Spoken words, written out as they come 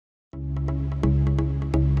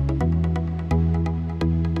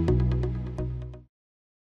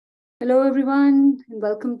Hello, everyone, and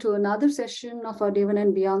welcome to another session of our Day One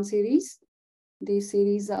and Beyond series. These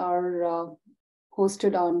series are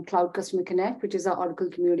hosted on Cloud Customer Connect, which is our Oracle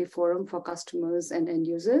community forum for customers and end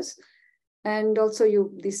users. And also,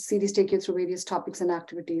 these series take you through various topics and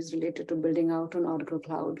activities related to building out on Oracle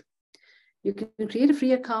Cloud. You can create a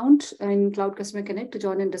free account in Cloud Customer Connect to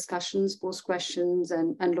join in discussions, post questions,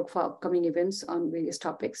 and look for upcoming events on various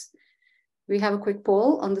topics. We have a quick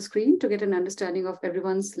poll on the screen to get an understanding of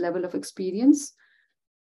everyone's level of experience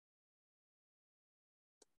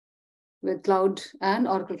with cloud and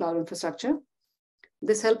Oracle Cloud infrastructure.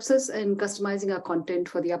 This helps us in customizing our content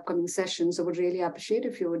for the upcoming sessions. So would really appreciate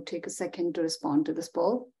if you would take a second to respond to this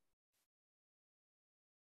poll.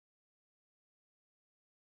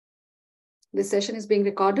 This session is being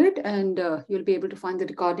recorded and you'll be able to find the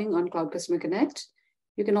recording on Cloud Customer Connect.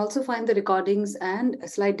 You can also find the recordings and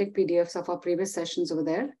slide deck PDFs of our previous sessions over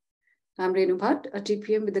there. I'm Renu Bhatt, a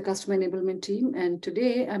TPM with the Customer Enablement team, and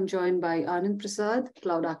today I'm joined by Anand Prasad,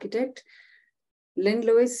 Cloud Architect, Lynn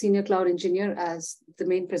Lewis, Senior Cloud Engineer as the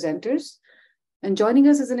main presenters. And joining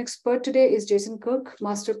us as an expert today is Jason Cook,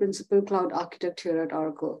 Master Principal Cloud Architect here at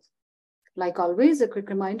Oracle. Like always, a quick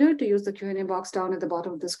reminder to use the Q&A box down at the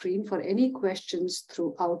bottom of the screen for any questions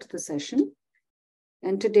throughout the session.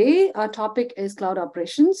 And today, our topic is cloud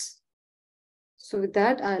operations. So with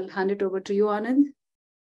that, I'll hand it over to you, Anand.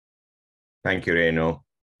 Thank you, Renu.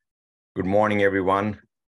 Good morning, everyone.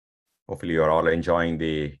 Hopefully, you're all enjoying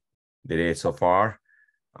the day so far.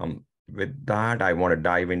 With that, I want to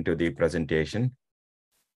dive into the presentation.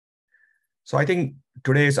 So I think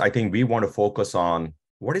we want to focus on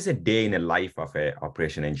what is a day in the life of an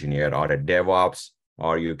operation engineer or a DevOps,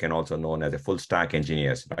 or you can also known as a full stack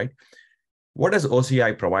engineers, right? What does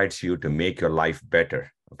OCI provides you to make your life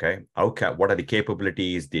better? Okay, what are the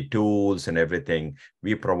capabilities, the tools, and everything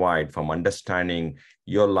we provide from understanding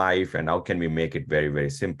your life, and how can we make it very, very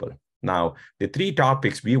simple? Now, the three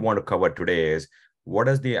topics we want to cover today is what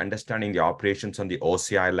is the understanding the operations on the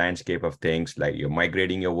OCI landscape of things, like you're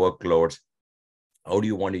migrating your workloads. How do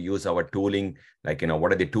you want to use our tooling? Like,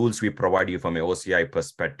 what are the tools we provide you from an OCI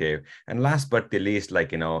perspective? And last but the least,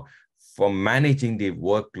 for managing the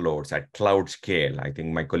workloads at cloud scale. I think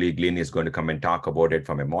my colleague Lynn is going to come and talk about it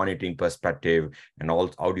from a monitoring perspective, and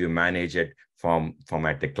also how do you manage it from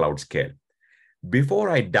at the cloud scale. Before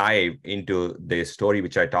I dive into the story,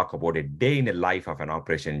 which I talk about a day in the life of an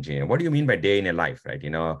operation engineer, what do you mean by day in a life, right?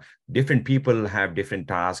 Different people have different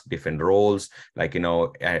tasks, different roles, and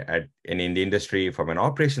in the industry, from an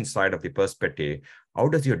operations side of the perspective, how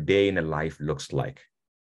does your day in a life looks like?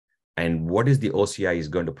 And what is the OCI is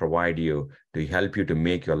going to provide you to help you to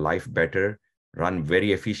make your life better, run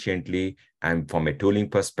very efficiently, and from a tooling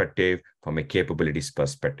perspective, from a capabilities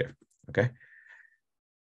perspective, okay?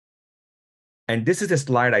 And this is a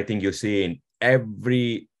slide I think you see in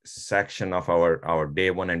every section of our day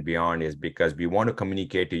one and beyond, is because we want to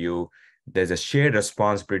communicate to you there's a shared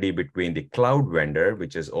responsibility between the cloud vendor,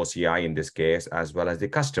 which is OCI in this case, as well as the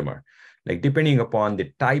customer. Like depending upon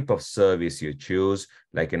the type of service you choose,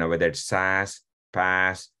 whether it's SaaS,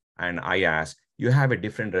 PaaS, and IaaS, you have a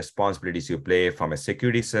different responsibilities you play from a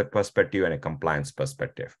security perspective and a compliance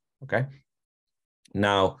perspective, okay?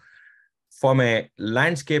 Now, from a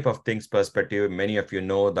landscape of things perspective, many of you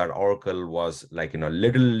know that Oracle was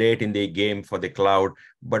little late in the game for the cloud,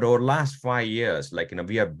 but over last 5 years,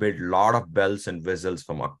 we have built a lot of bells and whistles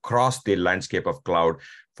from across the landscape of cloud,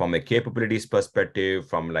 from a capabilities perspective,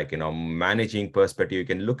 from managing perspective. You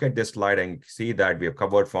can look at this slide and see that we have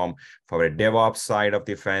covered from a DevOps side of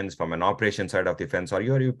the fence, from an operation side of the fence, or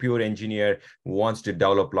you're a pure engineer who wants to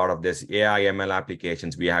develop a lot of this AI, ML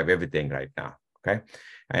applications. We have everything right now, okay?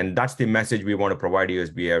 And that's the message we want to provide you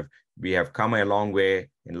is we have come a long way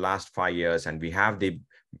in the last 5 years, and we have the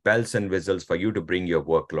bells and whistles for you to bring your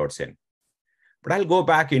workloads in. But I'll go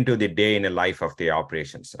back into the day in the life of the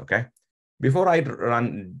operations, okay? Before I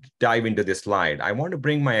dive into this slide, I want to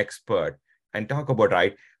bring my expert and talk about,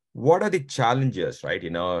 right, what are the challenges, right?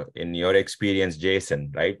 In your experience,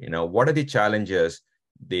 Jason, right? What are the challenges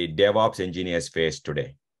the DevOps engineers face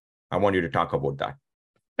today? I want you to talk about that.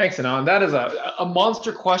 Thanks, Anand. That is a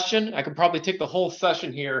monster question. I could probably take the whole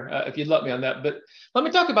session here if you'd let me on that. But let me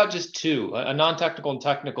talk about just two, a non-technical and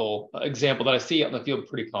technical example that I see out in the field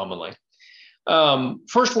pretty commonly.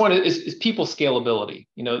 First one is people scalability,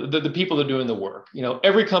 the people that are doing the work.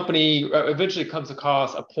 Every company eventually comes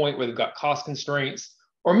across a point where they've got cost constraints,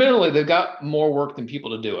 or minimally they've got more work than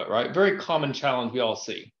people to do it, right? Very common challenge we all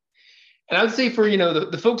see. And I would say for,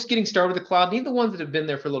 the folks getting started with the cloud, need the ones that have been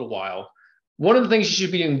there for a little while. One of the things you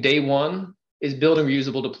should be doing day one is building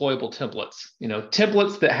reusable deployable templates,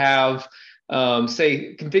 templates that have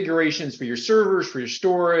say configurations for your servers, for your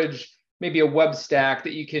storage, maybe a web stack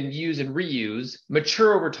that you can use and reuse,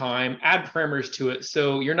 mature over time, add parameters to it,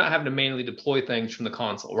 so you're not having to manually deploy things from the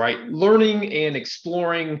console, right? Learning and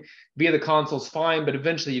exploring via the console is fine, but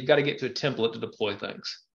eventually you've got to get to a template to deploy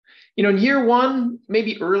things. You know, in year one,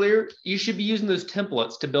 maybe earlier, you should be using those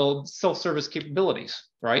templates to build self-service capabilities,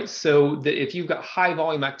 right? So that if you've got high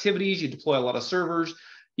volume activities, you deploy a lot of servers,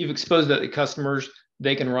 you've exposed that to customers,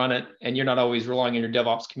 they can run it, and you're not always relying on your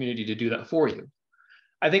DevOps community to do that for you.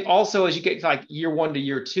 I think also as you get to like year one to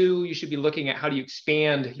year two, you should be looking at how do you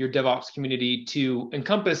expand your DevOps community to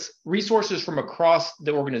encompass resources from across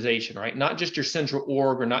the organization, right? Not just your central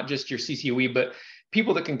org or not just your CCOE, but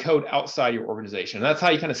people that can code outside your organization. And that's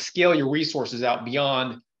how you kind of scale your resources out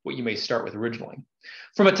beyond what you may start with originally.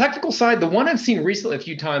 From a technical side, the one I've seen recently a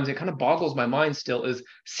few times, it kind of boggles my mind still, is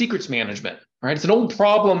secrets management, right? It's an old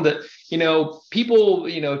problem that, you know, people,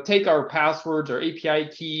 you know, take our passwords or API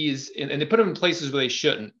keys and they put them in places where they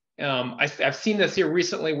shouldn't. I've seen this here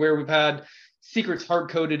recently where we've had secrets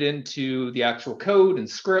hard-coded into the actual code and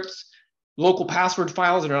scripts, local password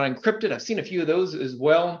files that are not encrypted. I've seen a few of those as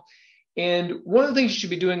well. And one of the things you should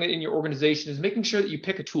be doing in your organization is making sure that you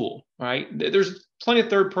pick a tool, right? There's plenty of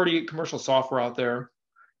third-party commercial software out there.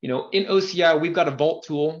 You know, in OCI, we've got a Vault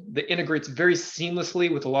tool that integrates very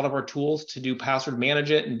seamlessly with a lot of our tools to do password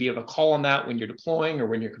management and be able to call on that when you're deploying or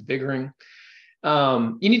when you're configuring.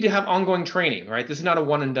 You need to have ongoing training, right? This is not a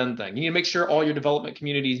one and done thing. You need to make sure all your development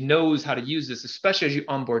communities knows how to use this, especially as you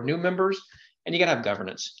onboard new members. And you got to have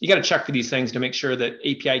governance. You got to check for these things to make sure that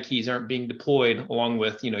API keys aren't being deployed along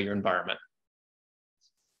with, you know, your environment.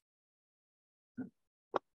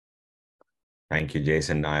 Thank you,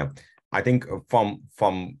 Jason. I think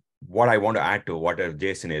from what I want to add to what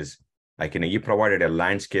Jason is, like, you know, you provided a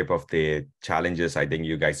landscape of the challenges I think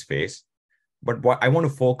you guys face. But what I want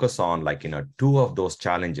to focus on, like, you know, two of those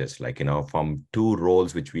challenges, like, you know, from two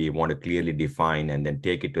roles which we want to clearly define and then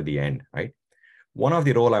take it to the end, right? One of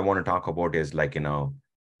the role I want to talk about is, like, you know,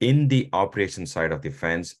 in the operations side of the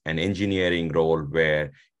fence, an engineering role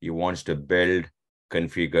where you want to build,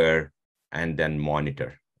 configure, and then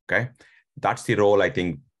monitor, okay? That's the role I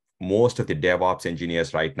think most of the DevOps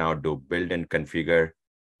engineers right now do: build and configure.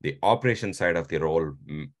 The operation side of the role,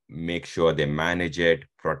 make sure they manage it,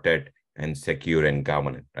 protect, and secure and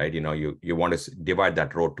govern it, right? You know, you want to divide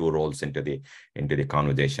that two roles into the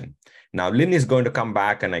conversation. Now, Lynn is going to come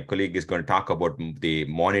back and my colleague is going to talk about the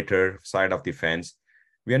monitor side of the fence.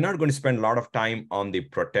 We are not going to spend a lot of time on the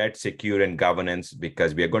protect, secure, and governance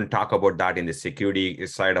because we are going to talk about that in the security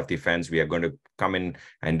side of the fence. We are going to come in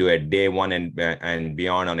and do a day one and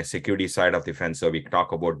beyond on a security side of the fence. So we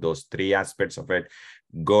talk about those three aspects of it,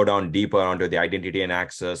 go down deeper onto the identity and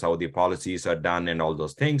access, how the policies are done and all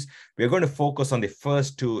those things. We're going to focus on the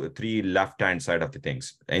first three left-hand side of the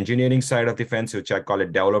things: engineering side of the fence, which I call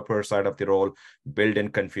it developer side of the role, build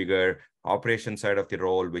and configure, operation side of the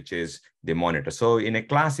role, which is the monitor. So in a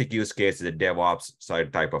classic use case, the DevOps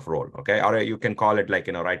side type of role, okay? Or you can call it, like,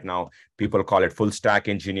 you know, right now, people call it full stack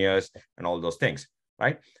engineers and all those things,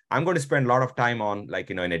 right? I'm going to spend a lot of time on, like,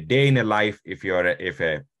 you know, in a day in a life, if you're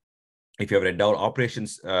a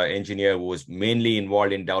operations engineer who is mainly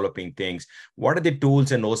involved in developing things, what are the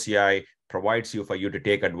tools and OCI provides you for you to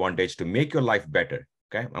take advantage to make your life better?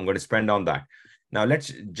 Okay, I'm going to spend on that. Now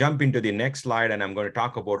let's jump into the next slide, and I'm going to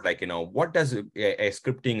talk about, like, you know, what does a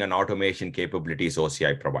scripting and automation capabilities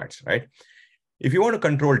OCI provides, right? If you want to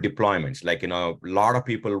control deployments, like, you know, a lot of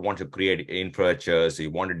people want to create infrastructures,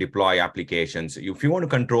 you want to deploy applications. If you want to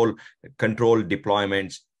control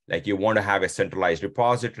deployments, like, you want to have a centralized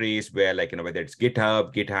repositories where, like, you know, whether it's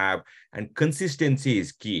GitHub, and consistency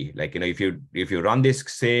is key. Like, you know, if you run this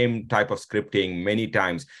same type of scripting many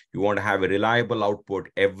times, you want to have a reliable output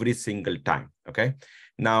every single time, okay?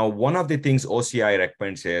 Now, one of the things OCI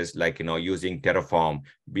recommends is, like, you know, using Terraform,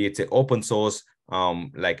 be it an open source,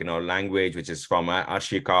 like, you know, language, which is from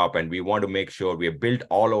HashiCorp, and we want to make sure we have built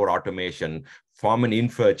all our automation from an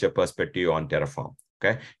infrastructure perspective on Terraform.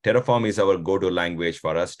 Okay, Terraform is our go-to language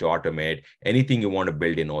for us to automate anything you want to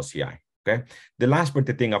build in OCI. Okay, the last but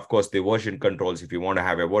the thing, of course, the version controls. If you want to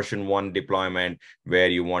have a version 1 deployment where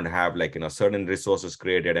you want to have, like, you know, certain resources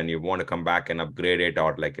created and you want to come back and upgrade it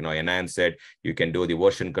or, like, you know, enhance it, you can do the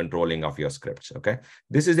version controlling of your scripts. Okay,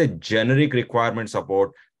 this is a generic requirement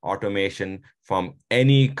support automation from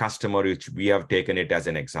any customer, which we have taken it as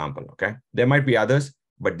an example. Okay, there might be others,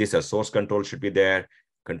 but this source control should be there.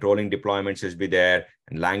 Controlling deployments should be there,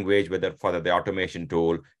 and language, whether for the automation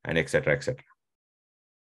tool, and et cetera, et cetera.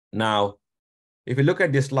 Now, if you look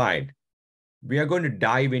at this slide, we are going to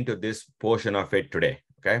dive into this portion of it today,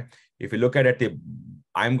 okay? If you look at it,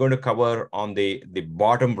 I'm going to cover on the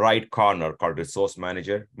bottom right corner called Resource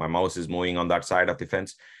Manager. My mouse is moving on that side of the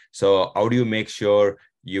fence. So how do you make sure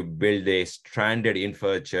you build a stranded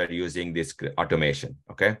infrastructure using this automation?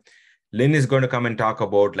 Okay. Lynn is going to come and talk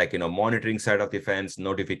about monitoring side of the fence,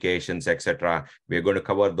 notifications, etc. We're going to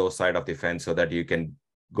cover those side of the fence so that you can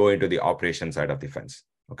go into the operation side of the fence.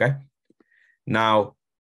 Okay. Now,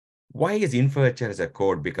 why is infrastructure as a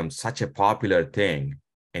code become such a popular thing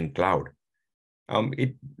in cloud?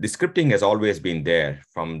 The scripting has always been there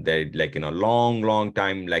from the long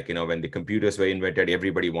time. When the computers were invented,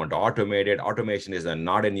 everybody wanted to automate it. Automation is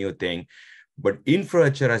not a new thing, but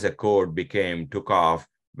infrastructure as a code took off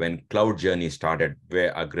when cloud journey started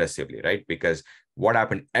very aggressively, right? Because what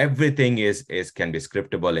happened, everything can be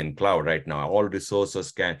scriptable in cloud right now. All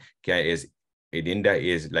resources is in India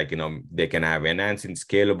is they can have enhanced and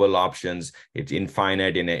scalable options. It's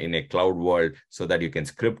infinite in a cloud world so that you can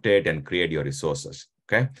script it and create your resources.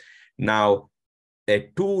 Okay. Now, a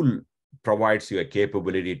tool provides you a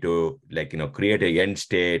capability to create a end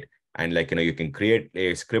state, and you can create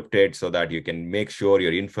a scripted so that you can make sure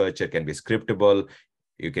your infrastructure can be scriptable.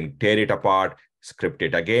 You can tear it apart, script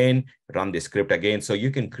it again, run the script again. So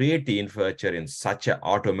you can create the infrastructure in such an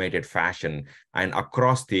automated fashion and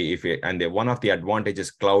across one of the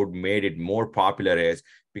advantages cloud made it more popular is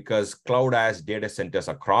because cloud has data centers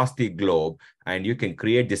across the globe, and you can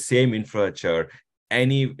create the same infrastructure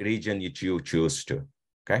any region you choose to.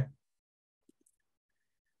 Okay.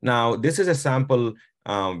 Now, this is a sample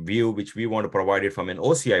view which we want to provide it from an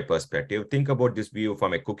OCI perspective. Think about this view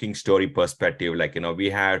from a cooking story perspective. We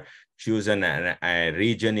have chosen a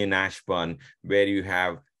region in Ashburn where you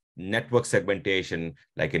have network segmentation,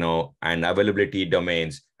 and availability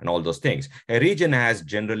domains and all those things. A region has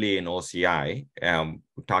generally in OCI,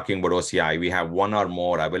 talking about OCI, we have one or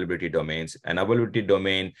more availability domains. An availability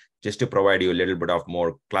domain, just to provide you a little bit of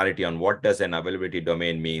more clarity on what does an availability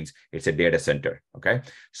domain means, it's a data center, okay?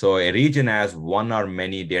 So a region has one or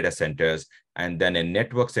many data centers, and then a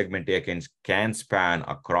network segmentation can span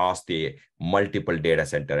across the multiple data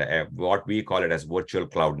center, what we call it as virtual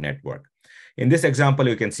cloud network. In this example,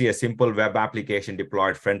 you can see a simple web application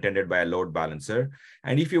deployed front-ended by a load balancer.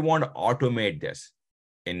 And if you want to automate this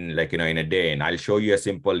in in a day, and I'll show you a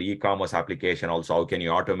simple e-commerce application also, how can you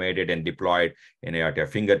automate it and deploy it at your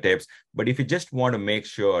fingertips. But if you just want to make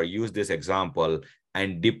sure, use this example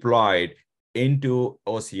and deploy it into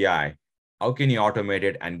OCI, how can you automate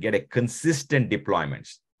it and get a consistent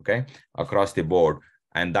deployments, okay, across the board?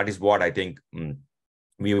 And that is what I think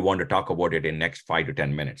we want to talk about it in next 5 to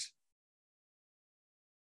 10 minutes.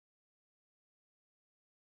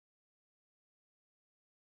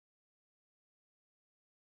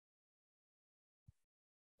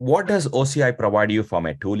 What does OCI provide you from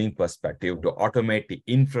a tooling perspective to automate the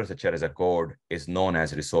infrastructure as a code is known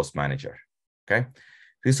as Resource Manager, okay?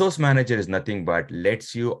 Resource Manager is nothing but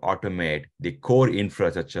lets you automate the core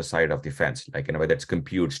infrastructure side of the fence, whether it's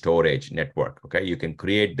compute, storage, network, okay? You can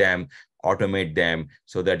create them, automate them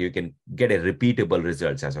so that you can get a repeatable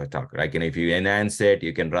results as I talk, if you enhance it,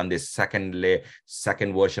 you can run this second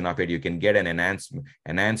version of it, you can get an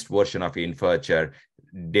enhanced version of infrastructure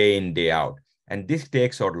day in, day out. And this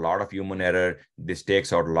takes out a lot of human error. This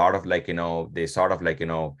takes out a lot of they sort of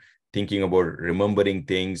thinking about remembering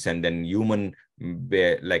things and then human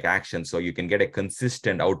action. So you can get a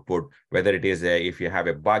consistent output, whether it is if you have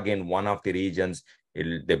a bug in one of the regions,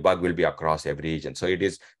 the bug will be across every region. So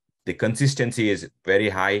the consistency is very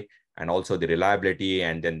high, and also the reliability.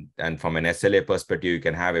 And from an SLA perspective, you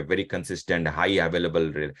can have a very consistent, high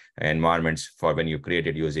available environments for when you create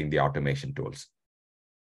it using the automation tools.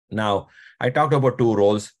 Now, I talked about two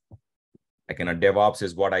roles. DevOps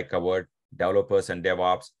is what I covered, developers and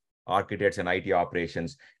DevOps, architects and IT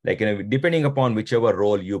operations. Depending upon whichever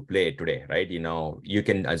role you play today, right? You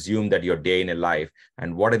can assume that your day in a life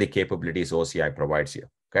and what are the capabilities OCI provides you,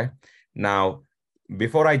 okay? Now,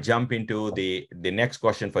 before I jump into the next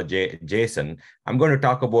question for Jason, I'm going to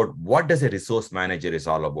talk about what does a resource manager is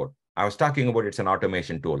all about. I was talking about it's an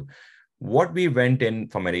automation tool. What we went in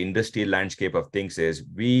from an industry landscape of things is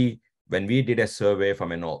when we did a survey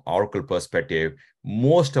from an Oracle perspective,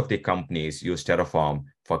 most of the companies use Terraform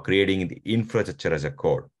for creating the infrastructure as a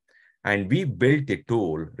code. And we built the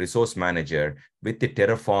tool, Resource Manager, with the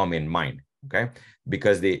Terraform in mind, okay?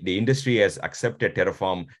 Because the industry has accepted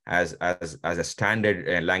Terraform as a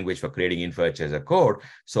standard language for creating infrastructure as a code.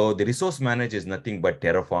 So the Resource Manager is nothing but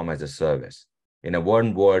Terraform as a service. In a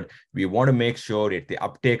one word, we want to make sure that the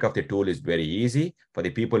uptake of the tool is very easy for the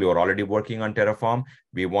people who are already working on Terraform.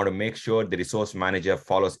 We want to make sure the Resource Manager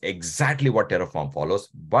follows exactly what Terraform follows,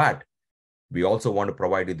 but we also want to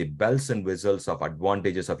provide you the bells and whistles of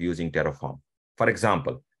advantages of using Terraform. For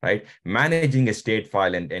example, right, managing a state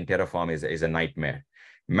file in Terraform is a nightmare.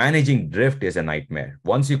 Managing drift is a nightmare.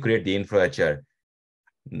 Once you create the infrastructure,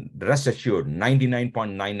 rest assured,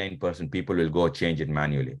 99.99% people will go change it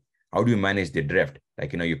manually. How do you manage the drift?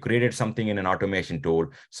 Like, you created something in an automation tool,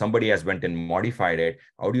 somebody has went and modified it.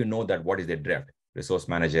 How do you know that what is the drift? Resource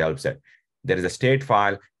manager helps it. There is a state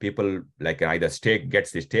file, people like either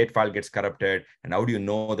the state file gets corrupted. And how do you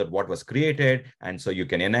know that what was created? And so you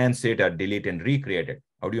can enhance it or delete and recreate it.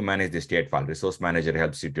 How do you manage the state file? Resource manager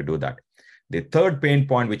helps you to do that. The third pain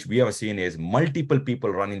point, which we have seen, is multiple people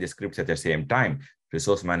running the scripts at the same time.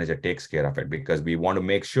 Resource manager takes care of it because we want to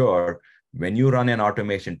make sure when you run an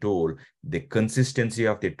automation tool, the consistency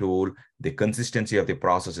of the tool, the consistency of the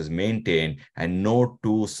process is maintained, and no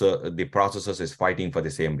two the processes is fighting for the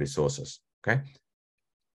same resources. Okay.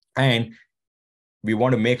 And we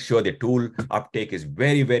want to make sure the tool uptake is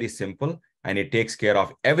very, very simple, and it takes care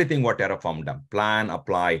of everything what Terraform does. Plan,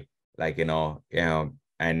 apply,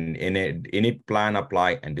 and init, plan,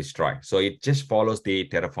 apply, and destroy. So it just follows the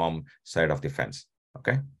Terraform side of the fence.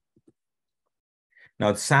 Okay.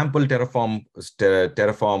 Now, sample Terraform,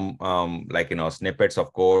 snippets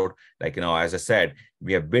of code. As I said,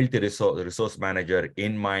 we have built the resource manager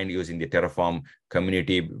in mind using the Terraform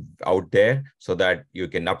community out there so that you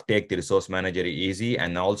can uptake the resource manager easy.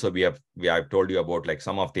 And also I've told you about like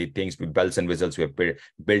some of the things with bells and whistles we have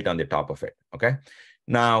built on the top of it. Okay.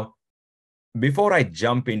 Now, before I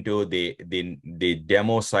jump into the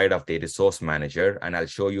demo side of the resource manager, and I'll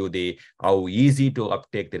show you how easy to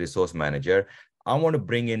uptake the resource manager, I want to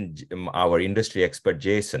bring in our industry expert,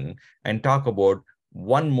 Jason, and talk about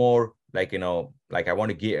one more, I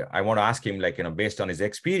want to ask him, based on his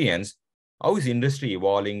experience, how is industry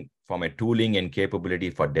evolving from a tooling and capability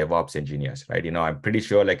for DevOps engineers, right? I'm pretty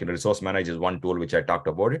sure resource manager is one tool which I talked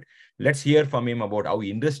about it. Let's hear from him about how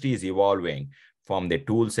industry is evolving from the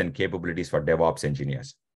tools and capabilities for DevOps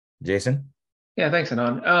engineers. Jason? Yeah, thanks,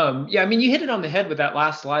 Anand. Yeah, I mean, you hit it on the head with that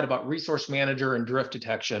last slide about resource manager and drift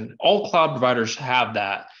detection. All cloud providers have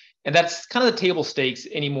that. And that's kind of the table stakes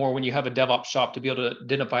anymore when you have a DevOps shop to be able to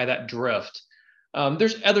identify that drift.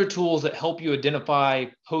 There's other tools that help you identify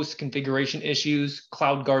post-configuration issues.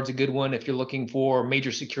 CloudGuard's a good one if you're looking for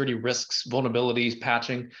major security risks, vulnerabilities,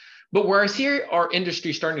 patching. But where I see our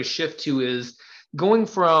industry starting to shift to is going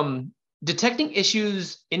from detecting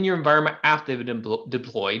issues in your environment after they've been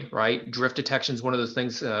deployed, right? Drift detection is one of those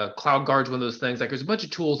things. CloudGuard's one of those things. There's a bunch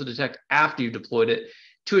of tools to detect after you've deployed it,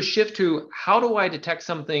 to a shift to how do I detect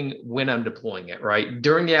something when I'm deploying it, right?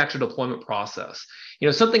 During the actual deployment process.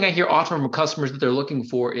 Something I hear often from customers that they're looking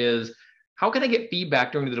for is, how can I get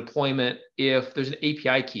feedback during the deployment if there's an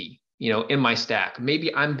API key, in my stack?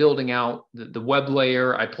 Maybe I'm building out the web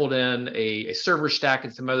layer. I pulled in a server stack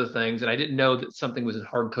and some other things, and I didn't know that something was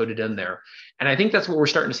hard coded in there. And I think that's what we're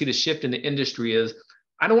starting to see the shift in the industry is,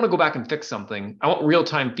 I don't want to go back and fix something. I want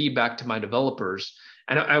real-time feedback to my developers.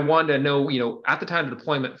 And I wanted to know, at the time of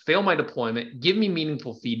deployment, fail my deployment, give me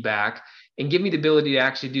meaningful feedback, and give me the ability to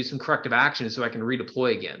actually do some corrective actions so I can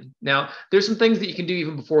redeploy again. Now, there's some things that you can do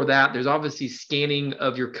even before that. There's obviously scanning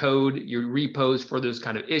of your code, your repos for those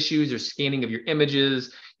kind of issues. There's scanning of your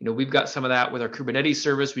images. We've got some of that with our Kubernetes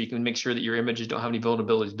service where you can make sure that your images don't have any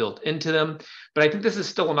vulnerabilities built into them. But I think this is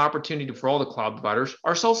still an opportunity for all the cloud providers,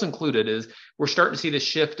 ourselves included, is we're starting to see the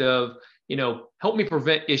shift of, help me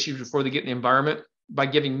prevent issues before they get in the environment by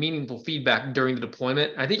giving meaningful feedback during the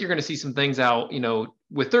deployment. I think you're going to see some things out,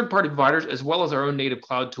 with third-party providers as well as our own native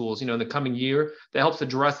cloud tools, in the coming year that helps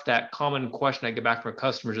address that common question I get back from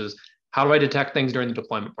customers is, how do I detect things during the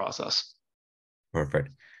deployment process? Perfect.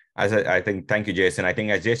 I think, thank you, Jason. I think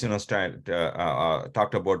as Jason was talked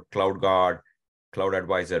about CloudGuard, Cloud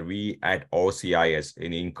Advisor, we at OCI is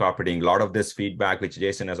incorporating a lot of this feedback, which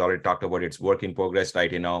Jason has already talked about. It's work in progress,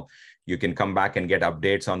 right? You can come back and get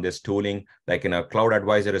updates on this tooling. Cloud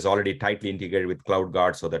Advisor is already tightly integrated with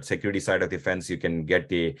CloudGuard, so that security side of the fence, you can get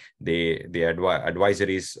the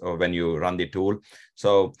advisories when you run the tool.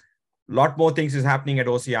 So a lot more things is happening at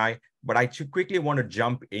OCI, but I quickly want to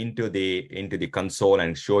jump into the console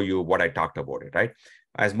and show you what I talked about it, right?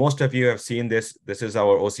 As most of you have seen this is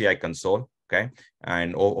our OCI console. Okay,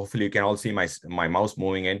 and hopefully you can all see my mouse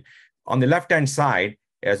moving in. On the left-hand side,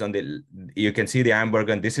 as on the, you can see the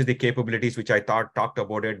hamburger, and this is the capabilities which I talked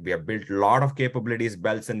about it. We have built a lot of capabilities,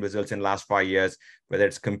 bells and whistles in the last 5 years, whether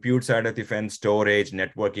it's compute side of the fence, storage,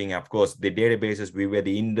 networking, of course, the databases, we were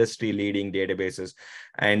the industry leading databases.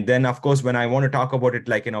 And then of course, when I want to talk about it,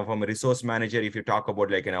 like, from a resource manager, if you talk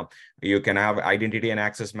about like, you can have identity and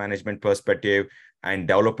access management perspective and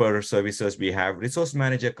developer services. We have resource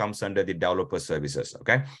manager comes under the developer services.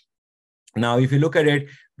 Okay. Now, if you look at it,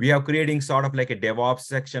 we are creating sort of like a DevOps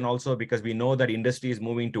section also, because we know that industry is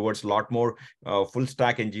moving towards a lot more full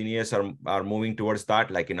stack engineers are moving towards that,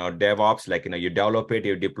 like, DevOps, like, you develop it,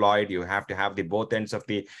 you deploy it, you have to have the both ends of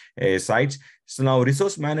the sites. So now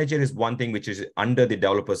resource manager is one thing which is under the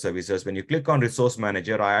developer services. When you click on resource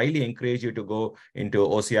manager, I highly encourage you to go into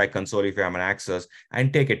OCI console if you have an access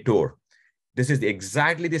and take a tour. This is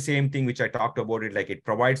exactly the same thing which I talked about it. Like, it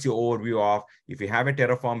provides you overview of, if you have a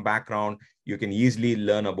Terraform background, you can easily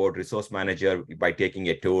learn about resource manager by taking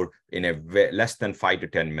a tour in a less than 5 to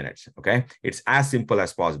 10 minutes. Okay. It's as simple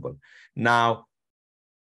as possible. Now,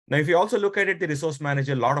 if you also look at it, the resource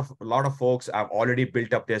manager, a lot of folks have already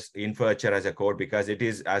built up this infrastructure as a code, because it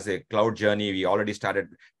is as a cloud journey. We already started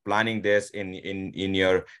planning this in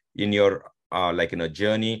your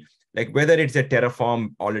journey. Like, whether it's a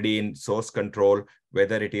Terraform already in source control,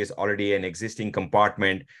 whether it is already an existing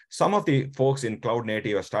compartment. Some of the folks in Cloud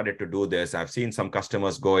Native have started to do this. I've seen some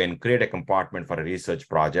customers go and create a compartment for a research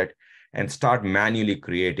project and start manually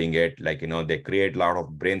creating it. Like, they create a lot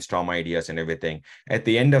of brainstorm ideas and everything. At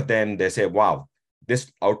the end of them, they say, wow, this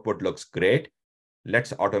output looks great.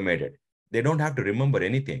 Let's automate it. They don't have to remember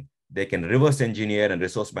anything. They can reverse engineer, and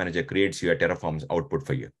resource manager creates you a Terraform's output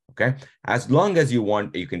for you. Okay. As long as you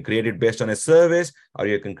want, you can create it based on a service, or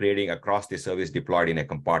you can create it across the service deployed in a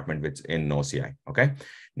compartment with in OCI. Okay.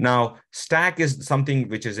 Now, stack is something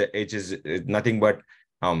which is nothing but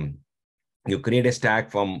you create a stack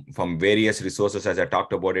from various resources. As I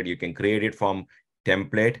talked about it, you can create it from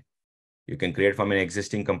template. You can create from an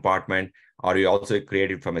existing compartment, or you also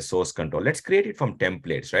create it from a source control. Let's create it from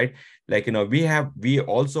templates, right? Like, we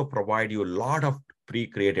also provide you a lot of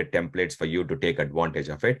pre-created templates for you to take advantage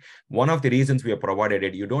of it. One of the reasons we have provided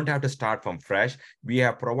it, you don't have to start from fresh. We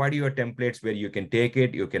have provided you templates where you can take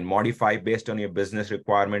it, you can modify based on your business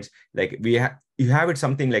requirements. Like, you have it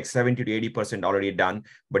something like 70 to 80% already done,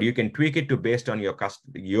 but you can tweak it to based on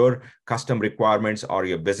your custom requirements or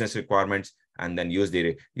your business requirements, and then use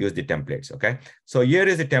the templates. Okay. So here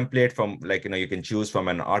is a template from, like, you can choose from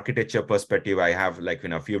an architecture perspective. I have, like,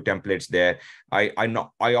 a few templates there. I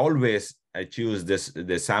always choose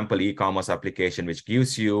the sample e-commerce application, which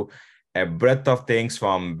gives you a breadth of things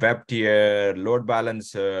from web tier, load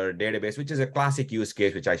balancer, database, which is a classic use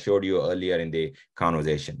case, which I showed you earlier in the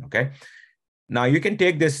conversation. Okay. Now you can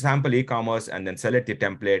take this sample e-commerce and then select the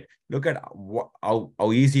template. Look at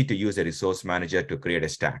how easy to use a resource manager to create a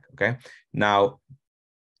stack. Okay. Now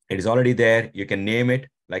it is already there. You can name it,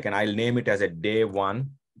 like, and I'll name it as a day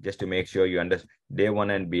one, just to make sure you understand, day one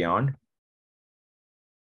and beyond.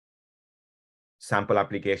 Sample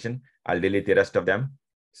application. I'll delete the rest of them.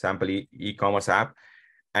 Sample e-commerce app.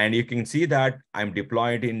 And you can see that I'm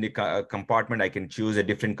deployed in the compartment. I can choose a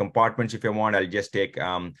different compartments if I want. I'll just take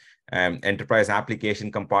enterprise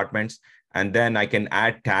application compartments. And then I can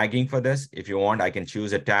add tagging for this. If you want, I can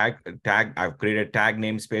choose a tag. I've created tag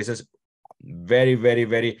namespaces. Very, very,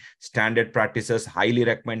 very standard practices. Highly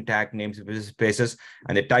recommend tag namespaces.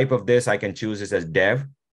 And the type of this I can choose is as dev.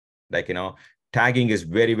 Like, tagging is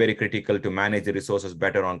very, very critical to manage the resources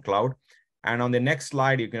better on cloud. And on the next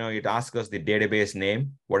slide, it asks us the database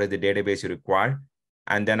name. What is the database you require?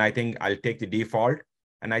 And then I think I'll take the default.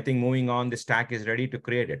 And I think moving on, the stack is ready to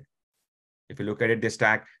create it. If you look at it, the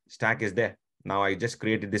stack is there. Now I just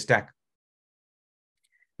created the stack.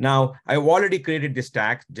 Now I've already created the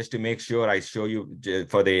stack just to make sure I show you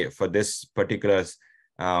for this particular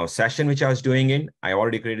session, which I was doing in. I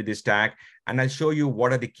already created this stack, and I'll show you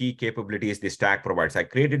what are the key capabilities the stack provides. I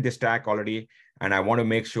created the stack already, and I want to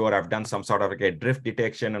make sure I've done some sort of like a drift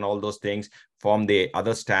detection and all those things from the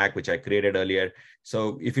other stack, which I created earlier.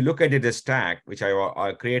 So if you look at it, the stack, which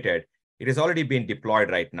I created, it has already been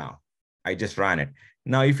deployed right now. I just ran it.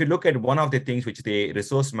 Now, if you look at one of the things which the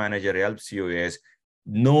resource manager helps you is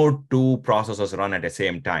no two processes run at the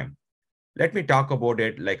same time. Let me talk about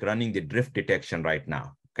it like running the drift detection right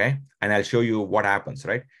now. Okay. And I'll show you what happens,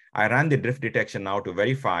 right? I ran the drift detection now to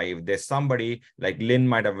verify if there's somebody like Lynn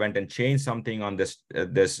might have went and changed something on this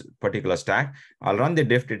particular stack. I'll run the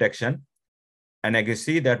drift detection, and I can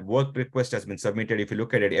see that work request has been submitted. If you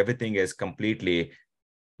look at it, everything is completely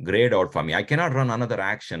grayed out for me. I cannot run another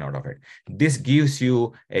action out of it. This gives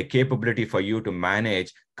you a capability for you to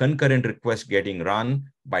manage concurrent requests getting run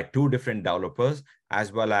by 2 different developers,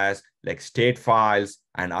 as well as like state files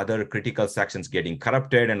and other critical sections getting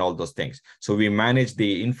corrupted and all those things. So we manage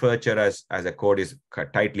the infrastructure as a code is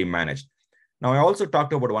tightly managed. Now, I also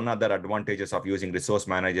talked about one other advantages of using resource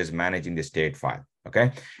managers managing the state file.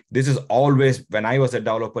 Okay. This is always, when I was a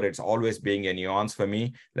developer, it's always being a nuance for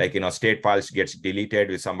me. Like, state files gets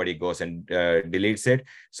deleted if somebody goes and deletes it.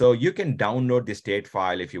 So you can download the state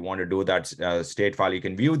file if you want to do that state file. You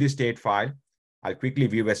can view the state file. I'll quickly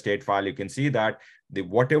view a state file. You can see that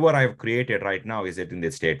whatever I've created right now is it in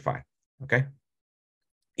the state file. Okay.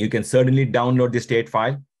 You can certainly download the state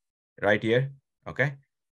file right here. Okay.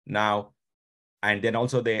 Now, and then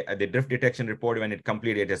also the drift detection report, when it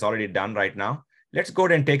completed, it is already done right now. Let's go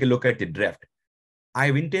ahead and take a look at the drift.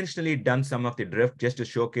 I've intentionally done some of the drift just to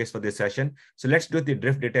showcase for this session. So let's do the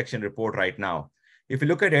drift detection report right now. If you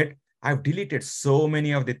look at it, I've deleted so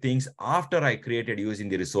many of the things after I created using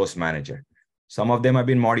the resource manager. Some of them have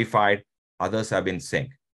been modified, others have been synced.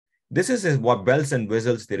 This is what bells and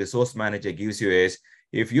whistles the resource manager gives you is,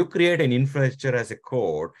 if you create an infrastructure as a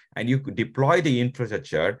code and you deploy the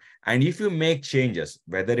infrastructure, and if you make changes,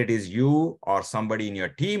 whether it is you or somebody in your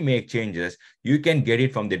team make changes, you can get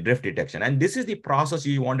it from the drift detection. And this is the process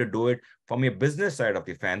you want to do it from a business side of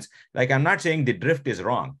the fence. Like, I'm not saying the drift is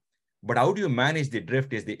wrong, but how do you manage the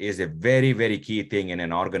drift is a very, very key thing in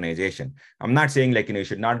an organization. I'm not saying like, you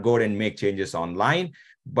should not go and make changes online,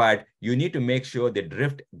 but you need to make sure the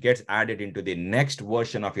drift gets added into the next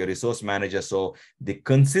version of your resource manager. So the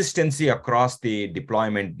consistency across the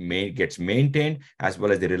deployment gets maintained, as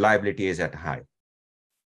well as the reliability is at high.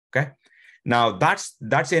 Okay. Now that's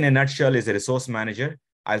in a nutshell is a resource manager.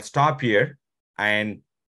 I'll stop here and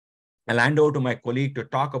I'll hand over to my colleague to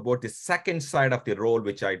talk about the second side of the role,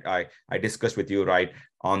 which I discussed with you, right,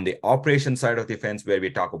 on the operation side of the fence, where we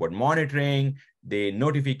talk about monitoring, the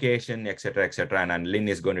notification, et cetera, and Lynn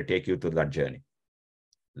is going to take you through that journey.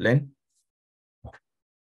 Lynn?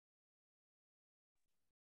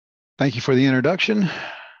 Thank you for the introduction.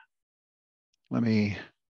 Let me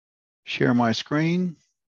share my screen.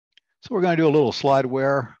 So we're going to do a little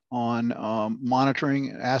slideware on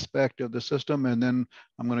monitoring aspect of the system, and then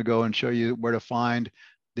I'm going to go and show you where to find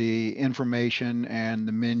the information and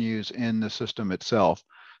the menus in the system itself.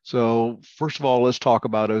 So first of all, let's talk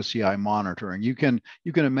about OCI monitoring. You can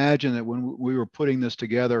imagine that when we were putting this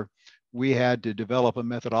together, we had to develop a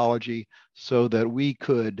methodology so that we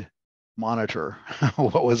could monitor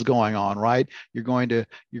what was going on, right? You're going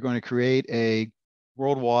to create a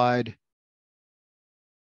worldwide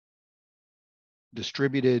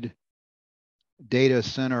distributed data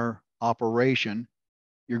center operation.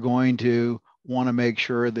 You're going to want to make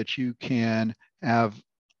sure that you can have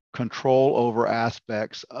control over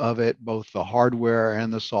aspects of it, both the hardware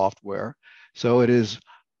and the software. So it is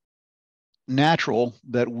natural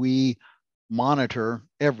that we monitor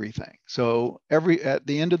everything. So at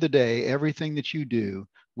the end of the day, everything that you do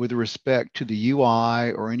with respect to the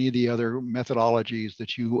UI or any of the other methodologies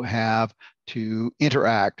that you have to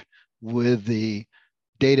interact with the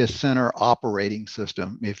data center operating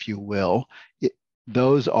system, if you will,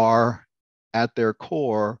 those are at their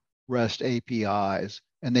core REST APIs,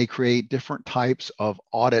 and they create different types of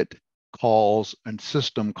audit calls and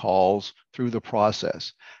system calls through the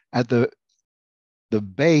process. At the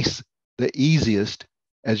base, the easiest,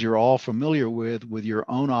 as you're all familiar with your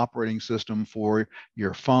own operating system for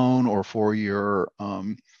your phone or for your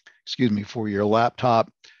for your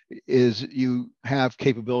laptop, is you have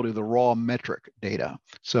capability of the raw metric data.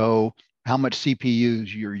 So how much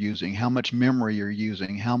CPUs you're using, how much memory you're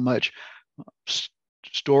using, how much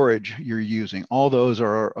storage you're using, all those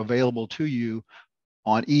are available to you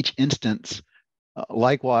on each instance.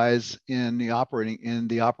 Likewise, in the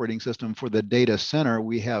operating system for the data center,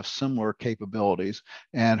 we have similar capabilities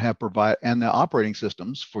and the operating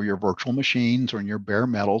systems for your virtual machines or your bare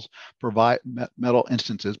metals metal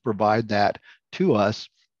instances provide that to us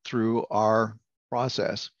through our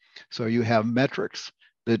process. So you have metrics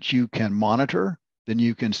that you can monitor, then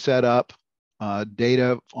you can set up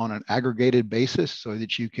data on an aggregated basis so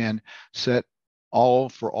that you can set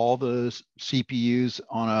for all the CPUs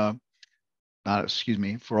on a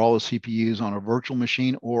for all the CPUs on a virtual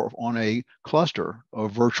machine or on a cluster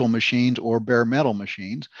of virtual machines or bare metal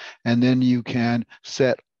machines. And then you can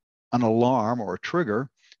set an alarm or a trigger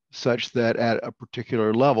such that at a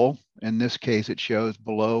particular level, in this case, it shows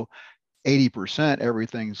below 80%,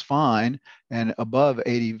 everything's fine. And above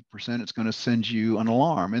 80%, it's going to send you an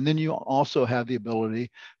alarm. And then you also have the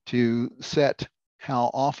ability to set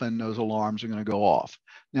how often those alarms are going to go off.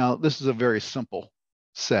 Now, this is a very simple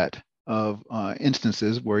set of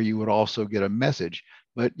instances where you would also get a message,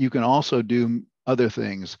 but you can also do other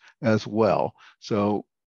things as well. So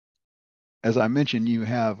as I mentioned, you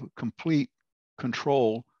have complete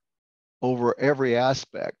control over every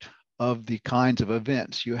aspect of the kinds of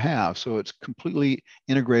events you have. So it's completely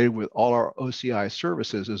integrated with all our OCI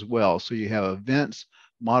services as well. So you have events,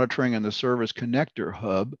 monitoring, and the service connector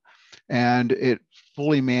hub, and it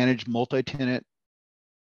fully managed multi-tenant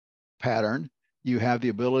pattern. You have the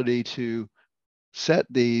ability to set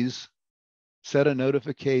a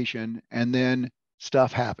notification, and then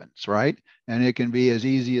stuff happens, right? And it can be as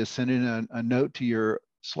easy as sending a note to your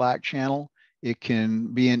Slack channel. It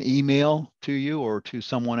can be an email to you or to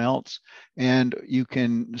someone else, and you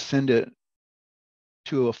can send it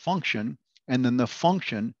to a function, and then the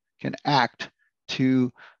function can act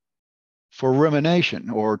for rumination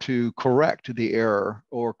or to correct the error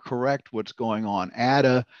or correct what's going on, add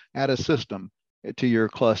a system to your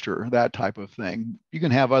cluster, that type of thing. You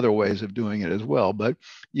can have other ways of doing it as well, but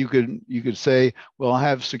you could say, well, I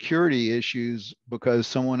have security issues because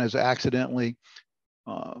someone has accidentally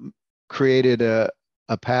created a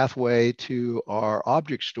pathway to our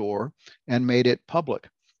object store and made it public.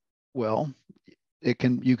 Well, you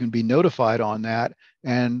can be notified on that,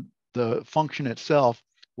 and the function itself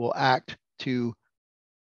will act to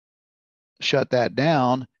shut that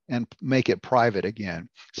down and make it private again.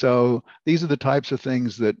 So these are the types of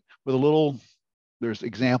things that there's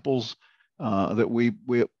examples that we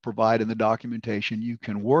provide in the documentation you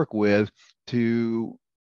can work with to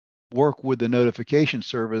work with the notification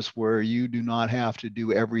service where you do not have to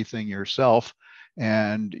do everything yourself,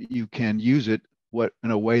 and you can use it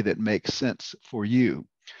in a way that makes sense for you.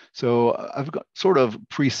 So I've sort of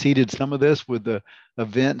preceded some of this with the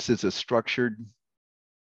events. It's a structured,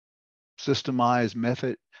 systemized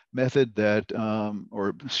message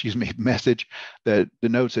that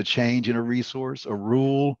denotes a change in a resource. A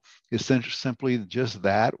rule is simply just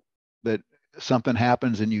that something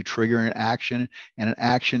happens and you trigger an action, and an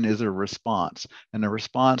action is a response. And the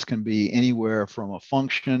response can be anywhere from a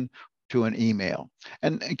function to an email.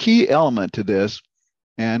 And a key element to this,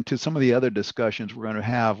 and to some of the other discussions we're going to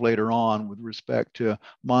have later on with respect to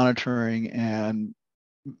monitoring and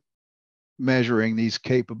measuring these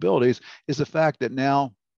capabilities, is the fact that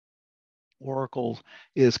now Oracle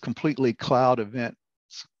is completely cloud event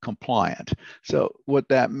compliant. So what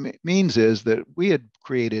that means is that we had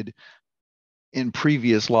created in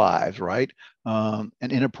previous lives, right, an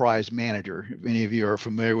enterprise manager. If any of you are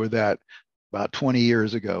familiar with that, about 20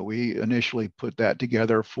 years ago, we initially put that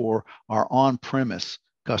together for our on-premise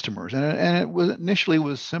customers. And it was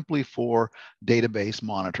initially simply for database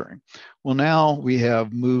monitoring. Well, now we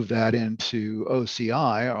have moved that into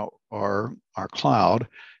OCI, our cloud,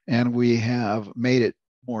 and we have made it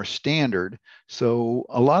more standard. So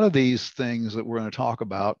a lot of these things that we're going to talk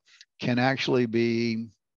about can actually be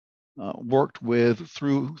worked with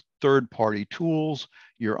through third-party tools,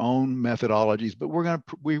 your own methodologies, but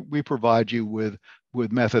we provide you with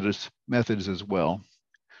methods as well.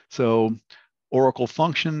 So Oracle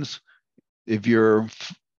functions, if you're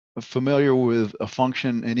familiar with a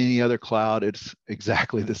function in any other cloud, it's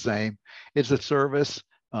exactly the same. It's a service,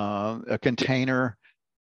 a container,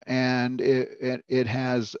 and it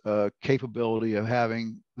has a capability of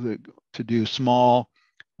having to do small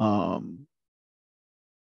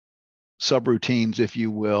subroutines, if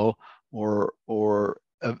you will, or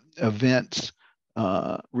events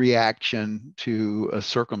reaction to a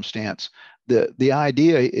circumstance. The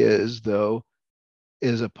idea is, though,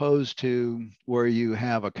 as opposed to where you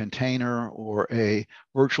have a container or a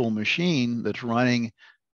virtual machine that's running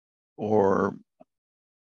or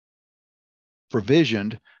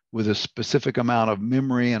provisioned with a specific amount of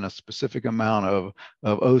memory and a specific amount of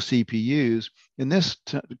OCPUs. In this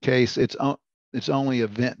case, it's only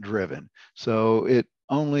event driven. So it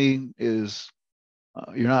only is,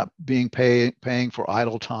 you're not paying for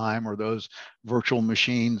idle time or those virtual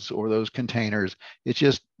machines or those containers. It's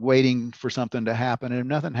just waiting for something to happen. And if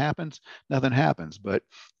nothing happens, nothing happens. But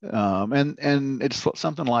and it's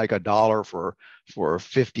something like $1 for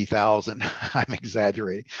 50,000. I'm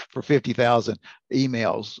exaggerating, for 50,000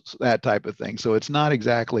 emails, that type of thing. So it's not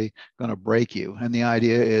exactly going to break you. And the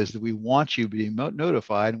idea is that we want you to be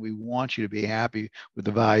notified, and we want you to be happy with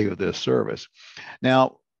the value of this service.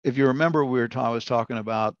 Now, if you remember, I was talking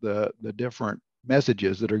about the different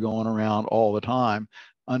messages that are going around all the time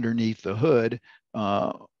underneath the hood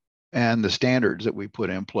and the standards that we put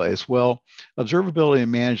in place. Well, Observability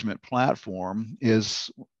and Management Platform is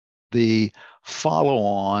the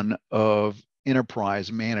follow-on of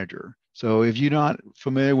Enterprise Manager. So if you're not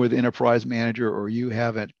familiar with Enterprise Manager or you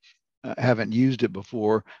haven't used it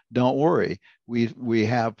before, don't worry. We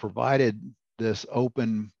have provided this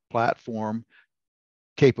open platform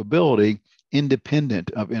capability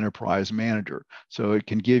independent of Enterprise Manager. So it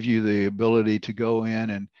can give you the ability to go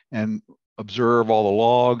in and observe all the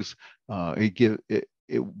logs.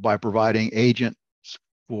 By providing agents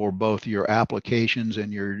for both your applications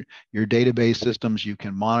and your database systems, you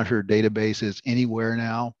can monitor databases anywhere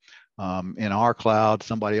now, in our cloud,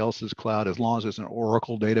 somebody else's cloud, as long as it's an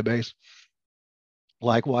Oracle database.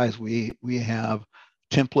 Likewise, we have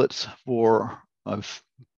templates for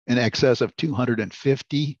in excess of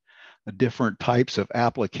 250 different types of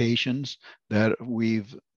applications that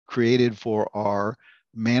we've created for our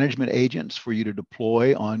management agents for you to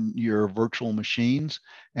deploy on your virtual machines.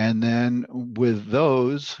 And then with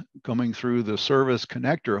those coming through the Service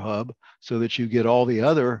Connector Hub, so that you get all the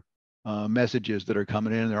other messages that are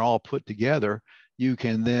coming in, they're all put together, you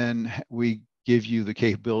can then, we give you the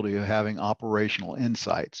capability of having operational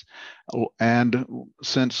insights. And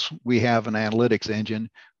since we have an analytics engine,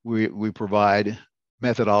 we provide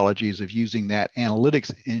methodologies of using that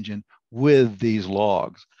analytics engine with these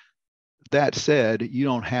logs. That said, you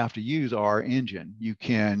don't have to use our engine. You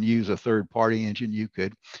can use a third-party engine.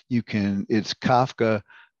 It's Kafka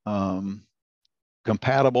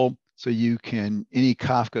compatible, so you can, any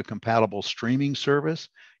Kafka compatible streaming service,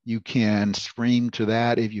 you can stream to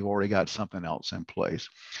that if you've already got something else in place.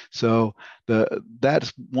 So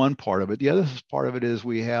that's one part of it. The other part of it is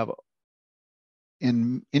we have,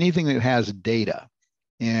 in anything that has data,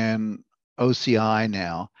 and OCI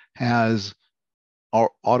now has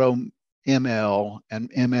our auto ML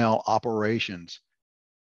and ML operations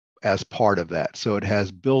as part of that. So it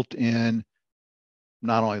has built in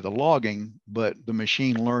not only the logging, but the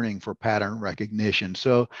machine learning for pattern recognition.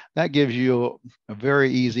 So that gives you a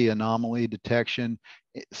very easy anomaly detection.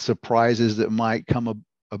 Surprises that might come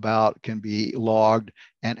about can be logged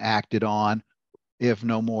and acted on, if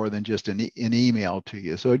no more than just an email to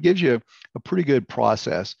you. So it gives you a pretty good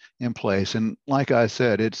process in place. And like I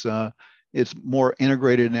said, it's more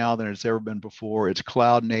integrated now than it's ever been before. It's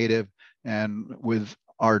cloud native, and with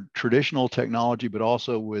our traditional technology, but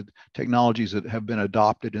also with technologies that have been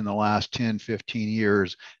adopted in the last 10, 15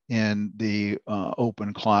 years in the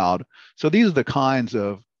open cloud. So these are the kinds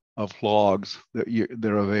of logs that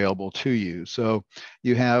are available to you. So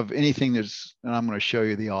you have anything that's, and I'm going to show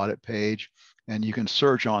you the audit page, and you can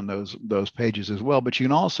search on those pages as well, but you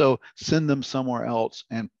can also send them somewhere else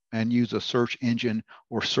and use a search engine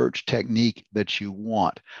or search technique that you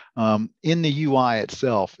want. In the UI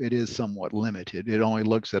itself, it is somewhat limited. It only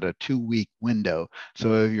looks at a 2-week window.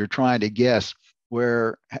 So if you're trying to guess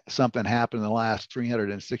where something happened in the last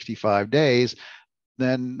 365 days,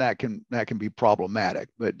 then that can be problematic.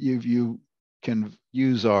 But you can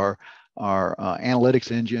use our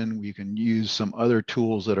analytics engine. You can use some other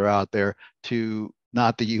tools that are out there to,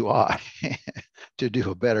 not the UI, to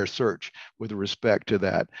do a better search with respect to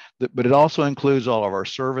that. But it also includes all of our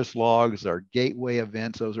service logs, our gateway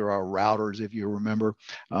events. Those are our routers, if you remember.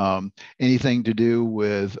 Anything to do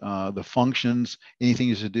with the functions,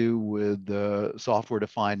 anything to do with the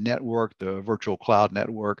software-defined network, the virtual cloud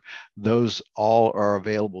network, those all are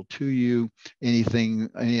available to you. Any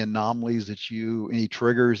anomalies that any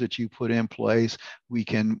triggers that you put in place, we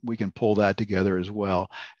can pull that together as well.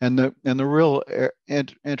 And the real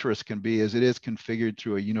interest can be is it is configured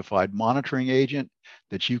through a unified monitoring agent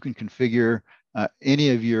that you can configure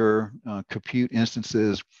any of your compute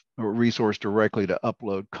instances or resource directly to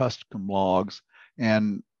upload custom logs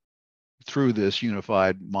and through this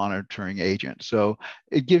unified monitoring agent. So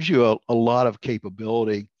it gives you a lot of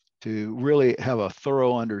capability to really have a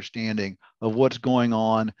thorough understanding of what's going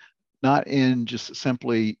on, not in just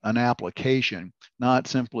simply an application, not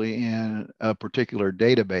simply in a particular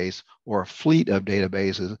database or a fleet of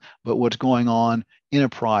databases, but what's going on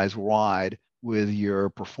enterprise-wide with your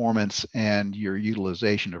performance and your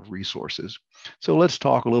utilization of resources. So let's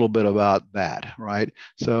talk a little bit about that, right?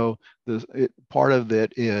 So part of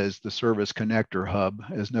it is the Service Connector Hub.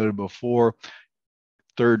 As noted before,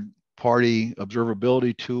 third-party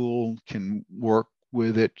observability tool can work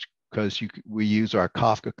with it because we use our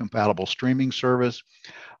Kafka compatible streaming service,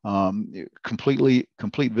 complete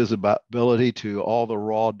visibility to all the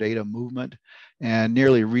raw data movement, and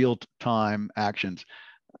nearly real-time actions.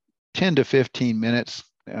 10 to 15 minutes,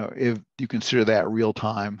 if you consider that real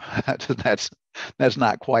time, that's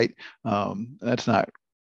not quite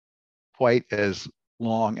as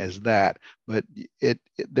long as that, but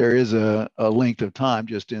there is a length of time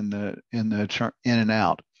just in and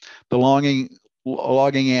out. The logging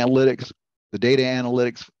analytics the data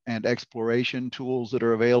analytics and exploration tools that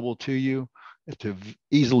are available to you to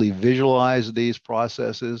easily visualize these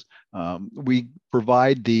processes. We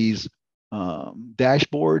provide these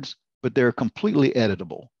dashboards, but they're completely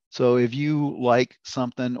editable. So if you like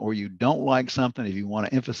something or you don't like something, if you want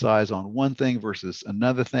to emphasize on one thing versus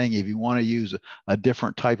another thing, if you want to use a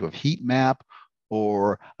different type of heat map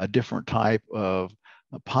or a different type of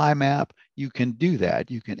a pie map, you can do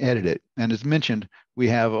that. You can edit it. And as mentioned, we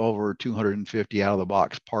have over 250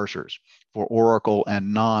 out-of-the-box parsers for Oracle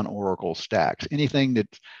and non-Oracle stacks. Anything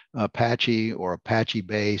that's Apache or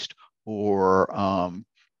Apache-based or a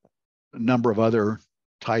number of other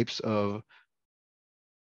types of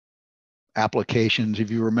applications. If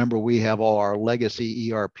you remember, we have all our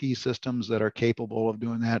legacy ERP systems that are capable of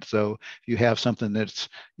doing that. So if you have something that's,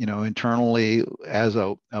 internally as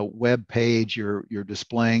a web page you're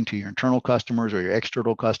displaying to your internal customers or your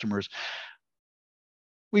external customers,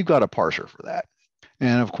 we've got a parser for that.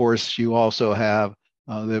 And of course, you also have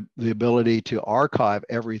the ability to archive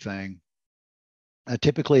everything.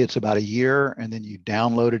 Typically, it's about a year, and then you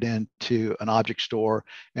download it into an object store,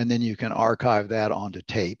 and then you can archive that onto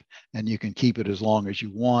tape, and you can keep it as long as you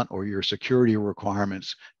want, or your security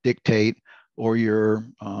requirements dictate, or your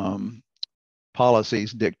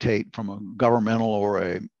policies dictate from a governmental or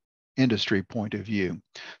a industry point of view.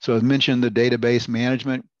 So as mentioned, the database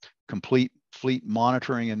management, complete fleet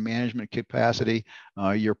monitoring and management capacity,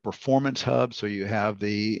 your performance hub, so you have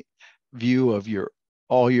the view of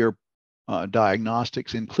all your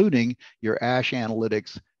diagnostics, including your ASH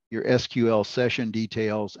analytics, your SQL session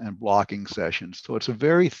details, and blocking sessions. So it's a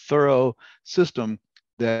very thorough system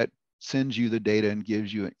that sends you the data and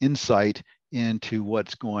gives you an insight into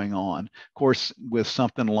what's going on. Of course, with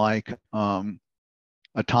something like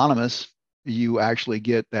autonomous, you actually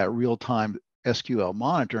get that real-time SQL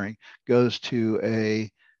monitoring goes to a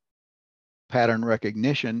pattern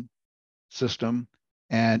recognition system,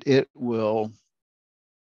 and it will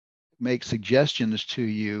make suggestions to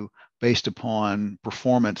you based upon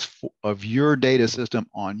performance of your data system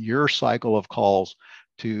on your cycle of calls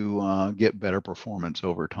to get better performance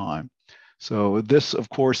over time. So this, of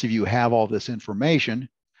course, if you have all this information,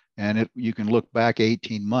 and you can look back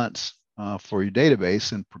 18 months for your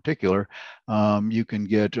database in particular, you can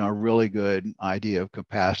get a really good idea of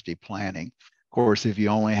capacity planning. Of course, if you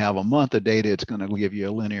only have a month of data, it's going to give you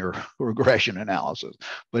a linear regression analysis.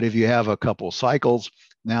 But if you have a couple cycles,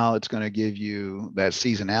 now it's going to give you that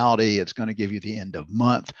seasonality. It's going to give you the end of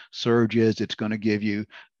month surges. It's going to give you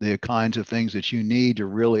the kinds of things that you need to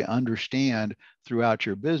really understand throughout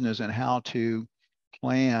your business and how to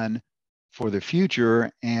plan for the future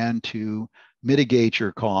and to mitigate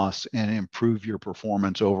your costs and improve your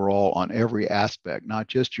performance overall on every aspect, not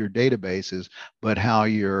just your databases, but how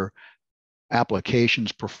your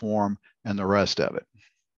applications perform and the rest of it.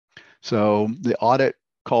 So the audit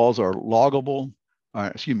calls are loggable,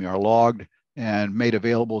 are logged and made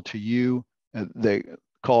available to you. The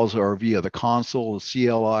calls are via the console, the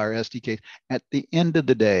CLI or SDK. At the end of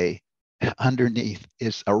the day, underneath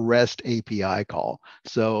is a REST API call.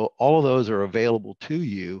 So all of those are available to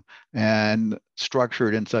you and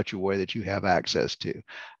structured in such a way that you have access to.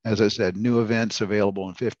 As I said, new events available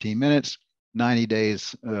in 15 minutes, 90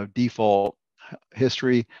 days default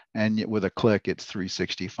history, and with a click, it's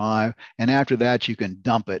 365. And after that, you can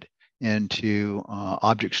dump it into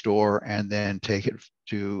Object Store and then take it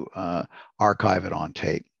to archive it on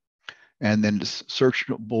tape. And then it's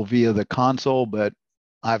searchable via the console, but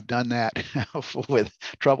I've done that with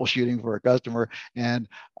troubleshooting for a customer, and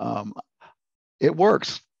it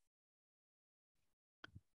works.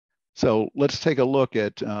 So let's take a look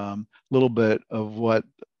at a little bit of what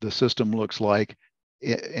the system looks like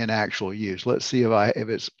in actual use. Let's see if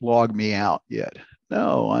it's logged me out yet.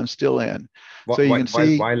 No, I'm still in. So you can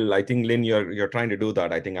see. While I think, Lynn, you're trying to do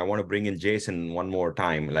that, I think I want to bring in Jason one more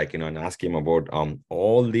time, and ask him about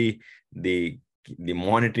all the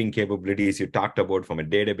monitoring capabilities you talked about from a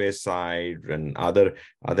database side and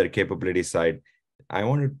other capability side. I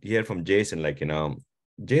want to hear from Jason,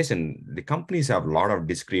 Jason, the companies have a lot of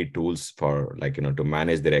discrete tools for to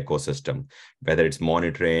manage their ecosystem, whether it's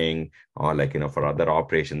monitoring or for other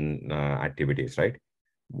operation activities, right?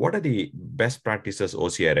 What are the best practices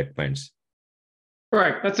OCI recommends?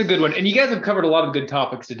 Right, that's a good one. And you guys have covered a lot of good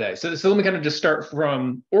topics today. So let me kind of just start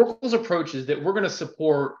from Oracle's approach is that we're going to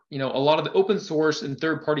support, a lot of the open source and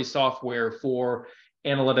third-party software for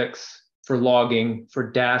analytics, for logging,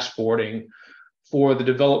 for dashboarding, for the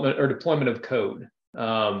development or deployment of code.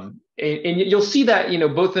 And you'll see that,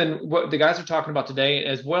 both in what the guys are talking about today,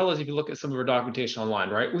 as well as if you look at some of our documentation online,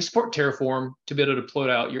 right? We support Terraform to be able to deploy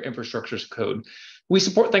out your infrastructure as code. We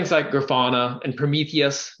support things like Grafana and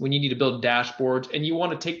Prometheus when you need to build dashboards and you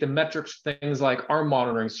want to take the metrics, things like our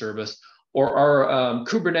monitoring service or our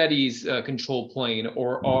Kubernetes control plane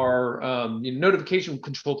or our notification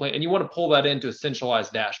control plane, and you want to pull that into a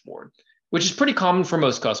centralized dashboard, which is pretty common for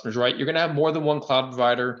most customers, right? You're going to have more than one cloud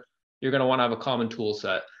provider. You're going to want to have a common tool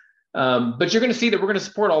set. But you're going to see that we're going to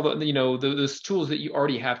support all the, those tools that you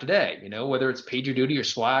already have today, whether it's PagerDuty or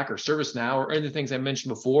Slack or ServiceNow or any of the things I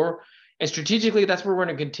mentioned before. And strategically, that's where we're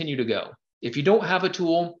going to continue to go. If you don't have a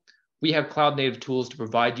tool, we have cloud native tools to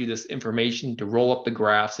provide you this information to roll up the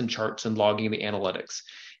graphs and charts and logging the analytics.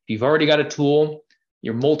 If you've already got a tool,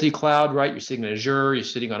 you're multi-cloud, right? You're sitting in Azure, you're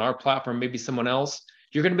sitting on our platform, maybe someone else,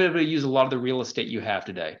 you're going to be able to use a lot of the real estate you have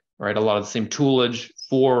today, right? A lot of the same toolage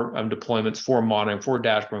for deployments, for monitoring, for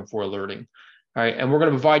dashboarding, for alerting. All right, and we're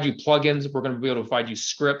going to provide you plugins. We're going to be able to provide you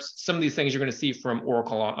scripts. Some of these things you're going to see from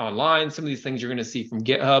Oracle Online. Some of these things you're going to see from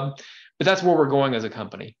GitHub. But that's where we're going as a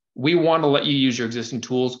company. We want to let you use your existing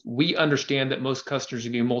tools. We understand that most customers are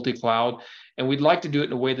going to be multi-cloud, and we'd like to do it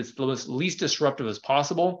in a way that's the least disruptive as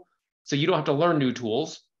possible, so you don't have to learn new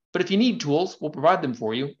tools. But if you need tools, we'll provide them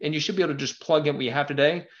for you, and you should be able to just plug in what you have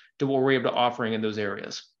today to what we're able to offering in those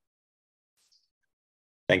areas.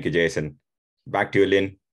 Thank you, Jason. Back to you,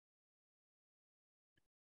 Lynn.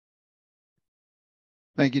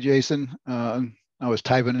 Thank you, Jason. I was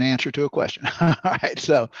typing an answer to a question. All right.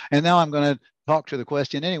 So, and now I'm going to talk to the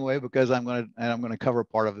question anyway, because I'm going to cover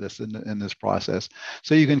part of this in this process.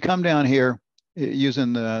 So you can come down here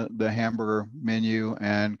using the hamburger menu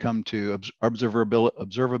and come to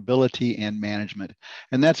observability and management.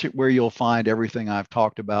 And that's where you'll find everything I've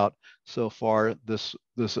talked about so far this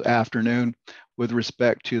afternoon with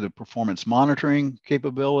respect to the performance monitoring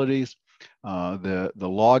capabilities, the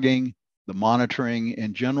logging, the monitoring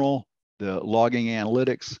in general, the logging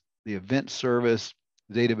analytics, the event service,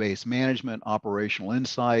 database management, operational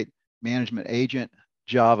insight, management agent,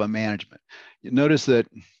 Java management. You notice that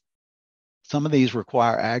some of these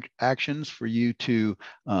require actions for you to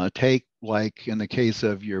take, like in the case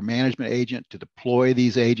of your management agent, to deploy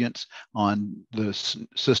these agents on the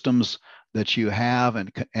systems that you have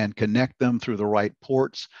and connect them through the right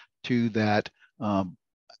ports to that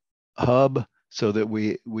hub so that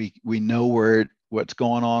we know what's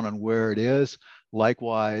going on and where it is.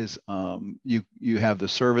 Likewise, you have the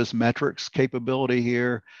service metrics capability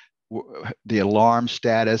here, the alarm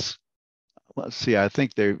status. Let's see, I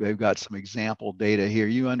think they've got some example data here.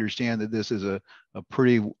 You understand that this is a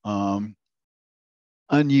pretty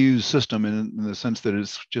unused system in the sense that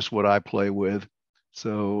it's just what I play with.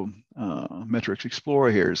 So Metrics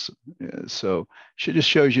Explorer here so it just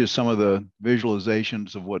shows you some of the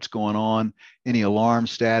visualizations of what's going on, any alarm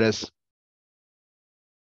status,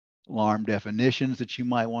 alarm definitions that you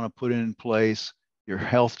might want to put in place, your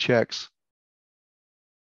health checks.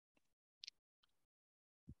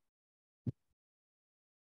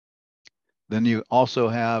 Then you also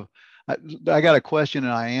have, I got a question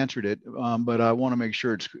and I answered it, but I want to make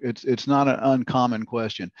sure it's not an uncommon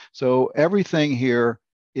question. So everything here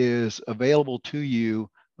is available to you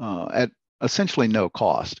at essentially no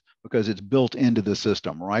cost because it's built into the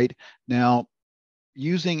system, right? Now,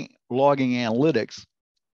 using logging analytics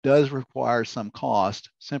does require some cost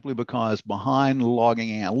simply because behind logging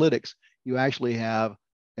analytics, you actually have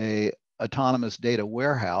a autonomous data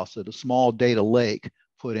warehouse, a small data lake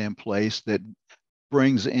put in place that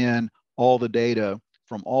brings in all the data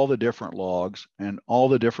from all the different logs and all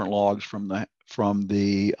the different logs from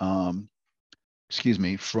the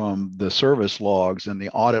service logs and the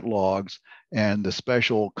audit logs and the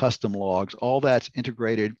special custom logs. All that's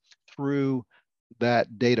integrated through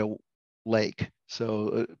that data lake.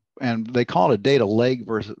 So, and they call it a data lake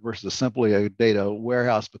versus simply a data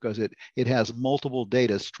warehouse because it has multiple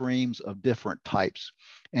data streams of different types.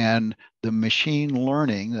 And the machine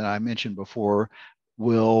learning that I mentioned before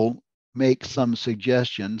will make some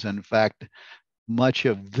suggestions. And in fact, much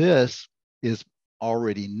of this is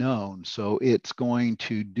already known. So it's going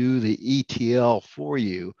to do the ETL for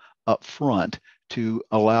you up front to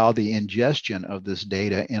allow the ingestion of this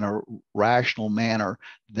data in a rational manner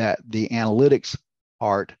that the analytics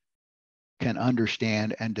part can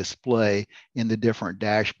understand and display in the different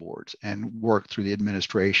dashboards and work through the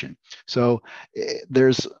administration. So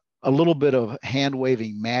there's a little bit of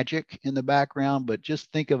hand-waving magic in the background, but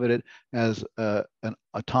just think of it as an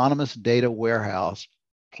autonomous data warehouse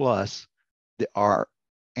plus our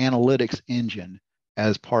analytics engine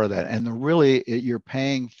as part of that. And really, you're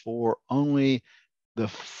paying for only the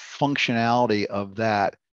functionality of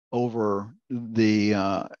that over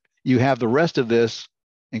the, you have the rest of this,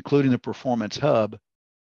 including the performance hub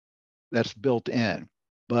that's built in.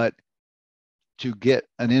 But to get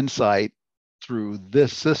an insight through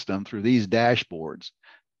this system, through these dashboards.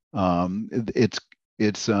 The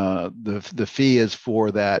fee is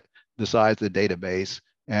for that, the size of the database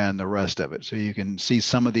and the rest of it. So you can see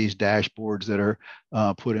some of these dashboards that are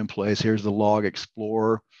put in place. Here's the Log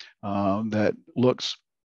Explorer that looks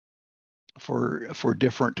for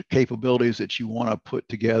different capabilities that you want to put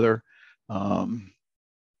together.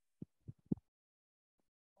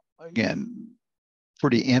 Again,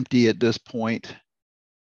 pretty empty at this point.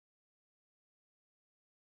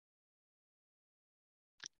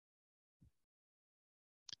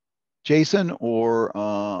 Jason or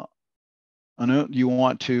Anu, do you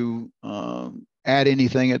want to add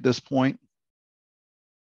anything at this point?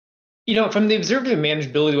 You know, from the observability and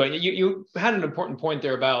manageability way, you had an important point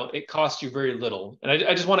there about it costs you very little. And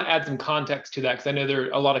I just want to add some context to that, because I know there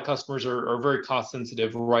are a lot of customers are very cost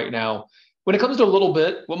sensitive right now. When it comes to a little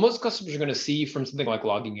bit, what most customers are going to see from something like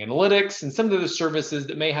logging analytics and some of those services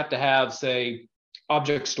that may have to have, say,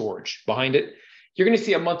 object storage behind it, you're going to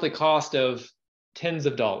see a monthly cost of tens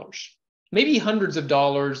of dollars, maybe hundreds of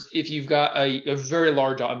dollars if you've got a very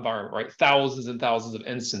large environment, right? Thousands and thousands of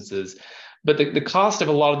instances. But the cost of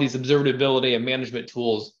a lot of these observability and management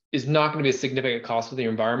tools is not going to be a significant cost for the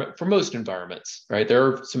environment for most environments, right? There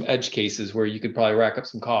are some edge cases where you could probably rack up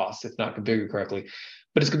some costs if not configured correctly,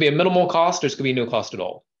 but it's going to be a minimal cost, or it's going to be no cost at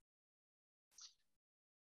all.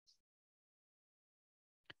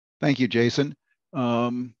 Thank you, Jason.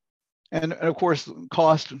 And of course,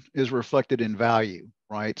 cost is reflected in value,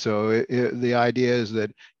 right? So the idea is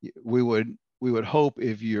that we would hope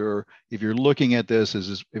if you're looking at this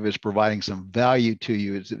as if it's providing some value to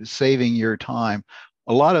you, it's saving your time.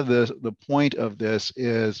 A lot of the point of this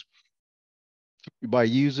is by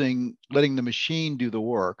letting the machine do the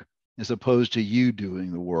work as opposed to you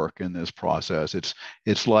doing the work in this process.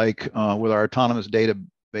 It's like with our autonomous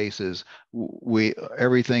databases,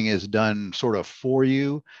 everything is done sort of for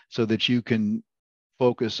you so that you can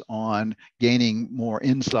focus on gaining more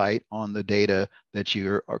insight on the data that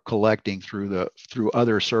you are collecting through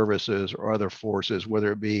other services or other forces,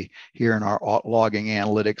 whether it be here in our logging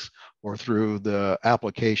analytics or through the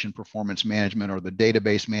application performance management or the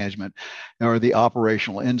database management or the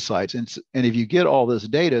operational insights. And if you get all this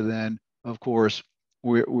data, then of course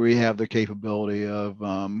we have the capability of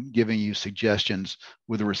giving you suggestions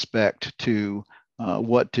with respect to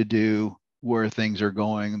what to do, where things are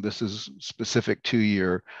going. This is specific to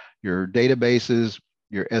your databases,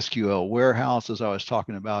 your SQL warehouses I was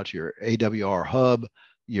talking about, your AWR hub,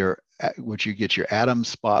 which you get your Atom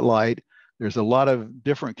Spotlight. There's a lot of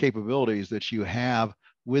different capabilities that you have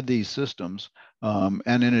with these systems. And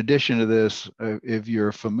in addition to this, if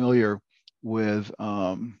you're familiar with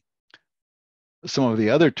some of the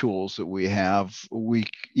other tools that we have, we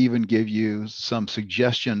even give you some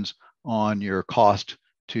suggestions on your cost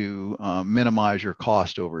to minimize your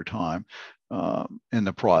cost over time in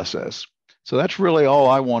the process. So that's really all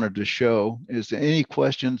I wanted to show. Is there any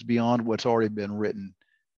questions beyond what's already been written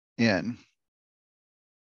in?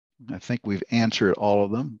 I think we've answered all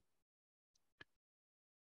of them.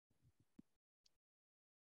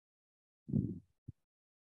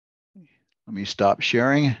 Let me stop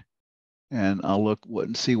sharing and I'll look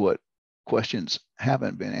and see what questions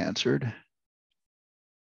haven't been answered.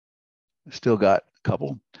 Still got a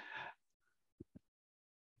couple.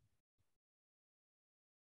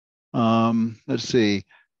 Let's see.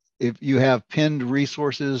 If you have pinned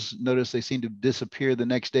resources, notice they seem to disappear the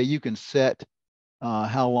next day. You can set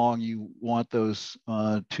how long you want those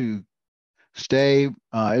to stay.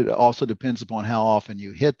 It also depends upon how often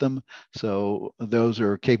you hit them. So those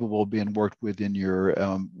are capable of being worked with in your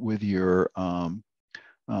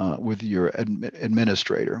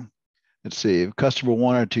administrator. Let's see. If a customer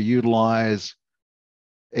wanted to utilize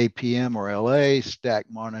APM or LA, stack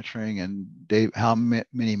monitoring, and how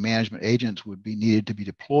many management agents would be needed to be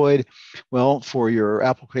deployed? Well, for your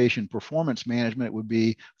application performance management, it would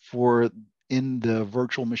be in the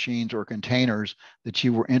virtual machines or containers that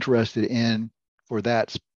you were interested in for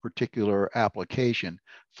that particular application.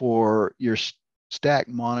 For your stack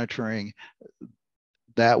monitoring,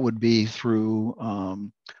 that would be through,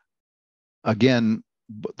 again,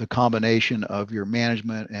 the combination of your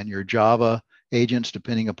management and your Java agents,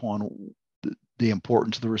 depending upon the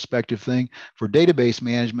importance of the respective thing. For database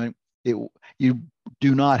management, you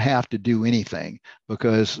do not have to do anything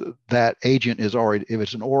because that agent is already, if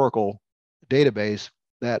it's an Oracle database,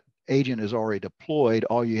 that agent is already deployed.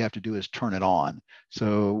 All you have to do is turn it on.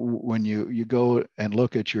 So when you go and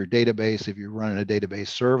look at your database, if you're running a database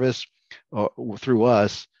service through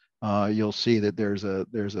us, you'll see that there's a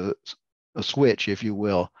switch, if you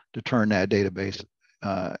will, to turn that database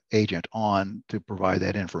agent on to provide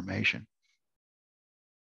that information.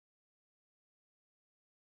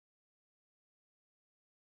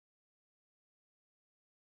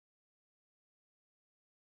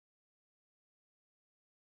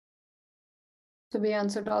 So we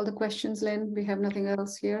answered all the questions, Lynn. We have nothing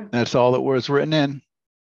else here. That's all that was written in.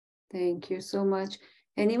 Thank you so much.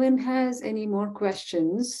 Anyone has any more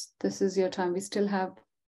questions? This is your time. We still have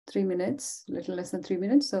 3 minutes, a little less than 3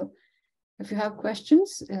 minutes. So if you have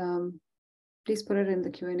questions, please put it in the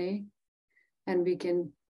Q&A and we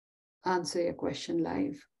can answer your question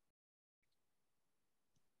live.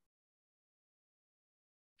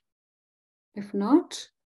 If not,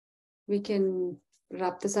 we can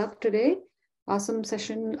wrap this up today. Awesome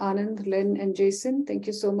session, Anand, Lynn, and Jason. Thank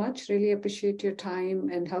you so much. Really appreciate your time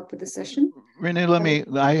and help with the session. Renee,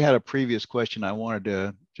 I had a previous question I wanted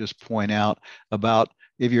to just point out about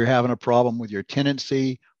if you're having a problem with your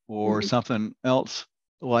tenancy or something else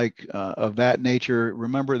like of that nature.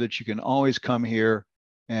 Remember that you can always come here,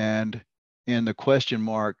 and in the question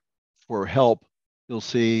mark for help, you'll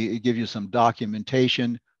see it gives you some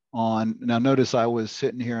documentation on. Now notice I was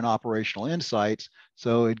sitting here in Operational Insights,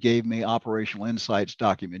 so it gave me Operational Insights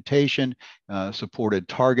documentation, supported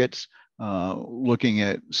targets, looking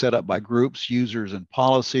at setup by groups, users, and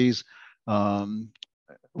policies,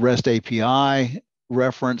 REST API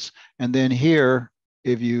reference, and then here,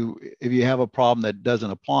 if you have a problem that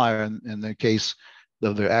doesn't apply, in the case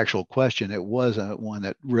of the actual question, it was one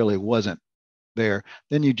that really wasn't there,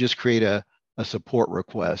 then you just create a support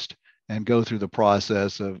request and go through the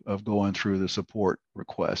process of going through the support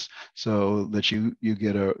request so that you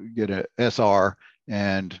get a SR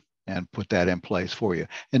and put that in place for you.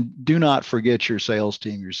 And do not forget your sales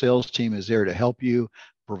team. Your sales team is there to help you,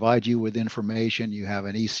 provide you with information. You have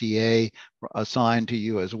an ECA assigned to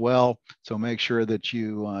you as well. So make sure that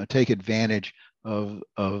you take advantage of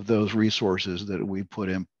those resources that we put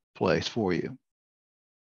in place for you.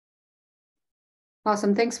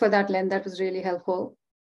 Awesome. Thanks for that, Len. That was really helpful.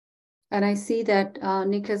 And I see that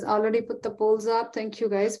Nick has already put the polls up. Thank you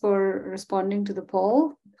guys for responding to the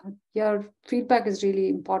poll. Your feedback is really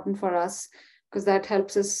important for us because that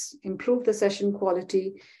helps us improve the session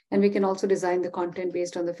quality. And we can also design the content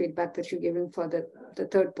based on the feedback that you're giving for the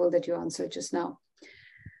third poll that you answered just now.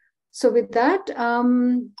 So with that,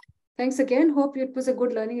 thanks again. Hope it was a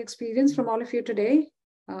good learning experience from all of you today.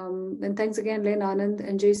 And thanks again, Len, Anand,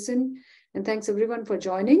 and Jason. And thanks everyone for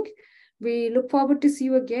joining. We look forward to see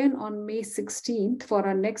you again on May 16th for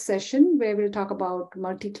our next session, where we'll talk about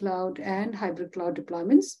multi-cloud and hybrid cloud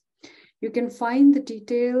deployments. You can find the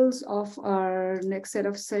details of our next set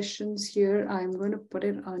of sessions here. I'm going to put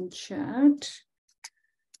it on chat.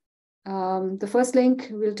 The first link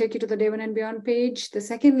will take you to the Day 1 and Beyond page. The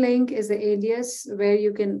second link is the alias where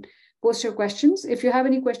you can post your questions. If you have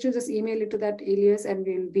any questions, just email it to that alias and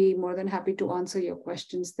we'll be more than happy to answer your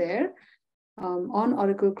questions there on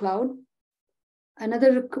Oracle Cloud.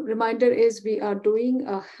 Another reminder is we are doing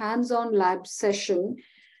a hands-on lab session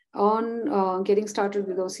on getting started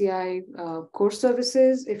with OCI core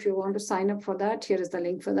services. If you want to sign up for that, here is the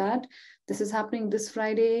link for that. This is happening this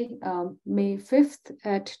Friday, May 5th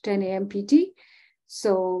at 10 a.m. PT.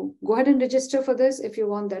 So go ahead and register for this if you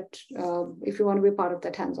want that, if you want to be part of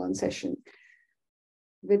that hands-on session.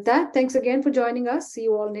 With that, thanks again for joining us. See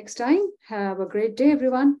you all next time. Have a great day,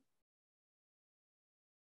 everyone.